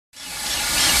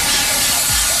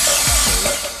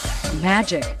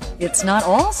magic. It's not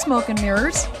all smoke and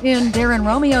mirrors. In Darren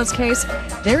Romeo's case,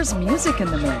 there's music in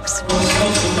the mix.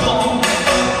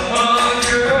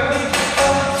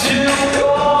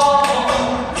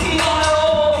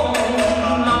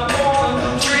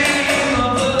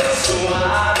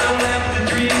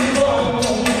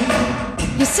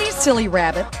 You see, Silly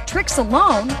Rabbit, tricks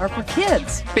alone are for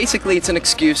kids. Basically, it's an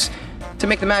excuse to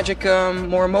make the magic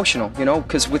more emotional, you know,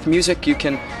 because with music you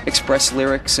can express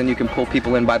lyrics and you can pull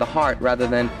people in by the heart rather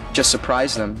than just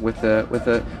surprise them with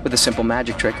a simple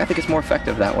magic trick. I think it's more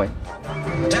effective that way.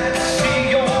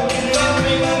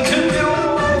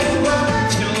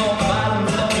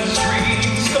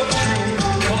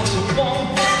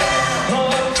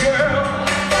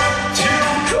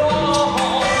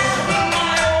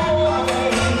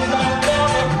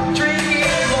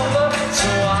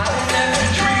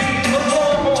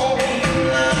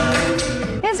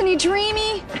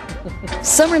 Dreamy?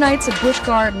 Summer nights at Busch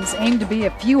Gardens aim to be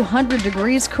a few hundred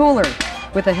degrees cooler.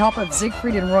 With the help of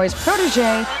Siegfried and Roy's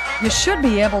protege, you should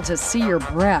be able to see your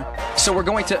breath. So we're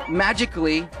going to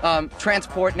magically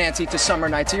transport Nancy to summer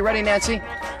nights. Are you ready, Nancy?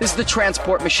 This is the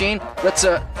transport machine. Let's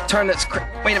turn this.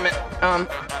 Wait a minute.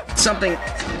 Something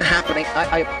happening.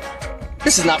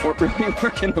 This is not really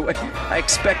working the way I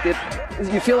expected.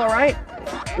 You feel all right?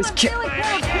 I'm feeling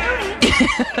kind of puny.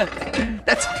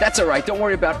 That's all right. Don't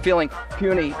worry about feeling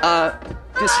puny.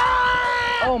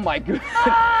 Oh my goodness.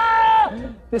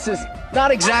 This is not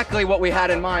exactly what we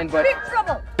had in mind, but Big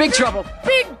trouble. Big trouble.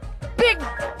 Big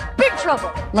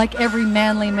trouble. Like every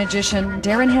manly magician,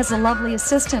 Darren has a lovely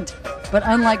assistant, but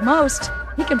unlike most,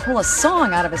 he can pull a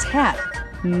song out of his hat.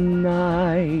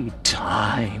 Nighttime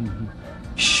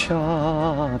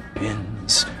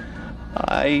sharpens,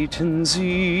 heightens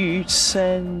each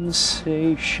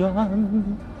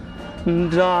sensation.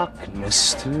 Darkness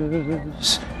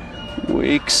stirs,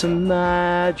 wakes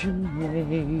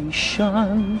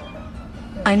imagination.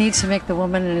 I need to make the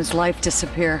woman in his life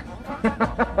disappear.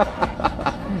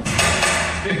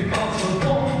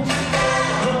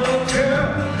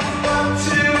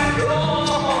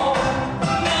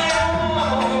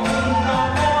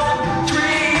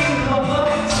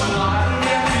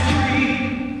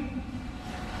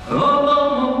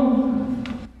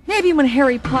 Maybe when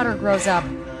Harry Potter grows up,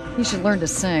 he should learn to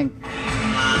sing.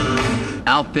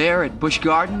 Out there at Busch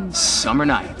Gardens, summer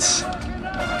nights.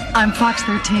 I'm Fox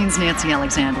 13's Nancy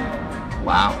Alexander.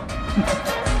 Wow.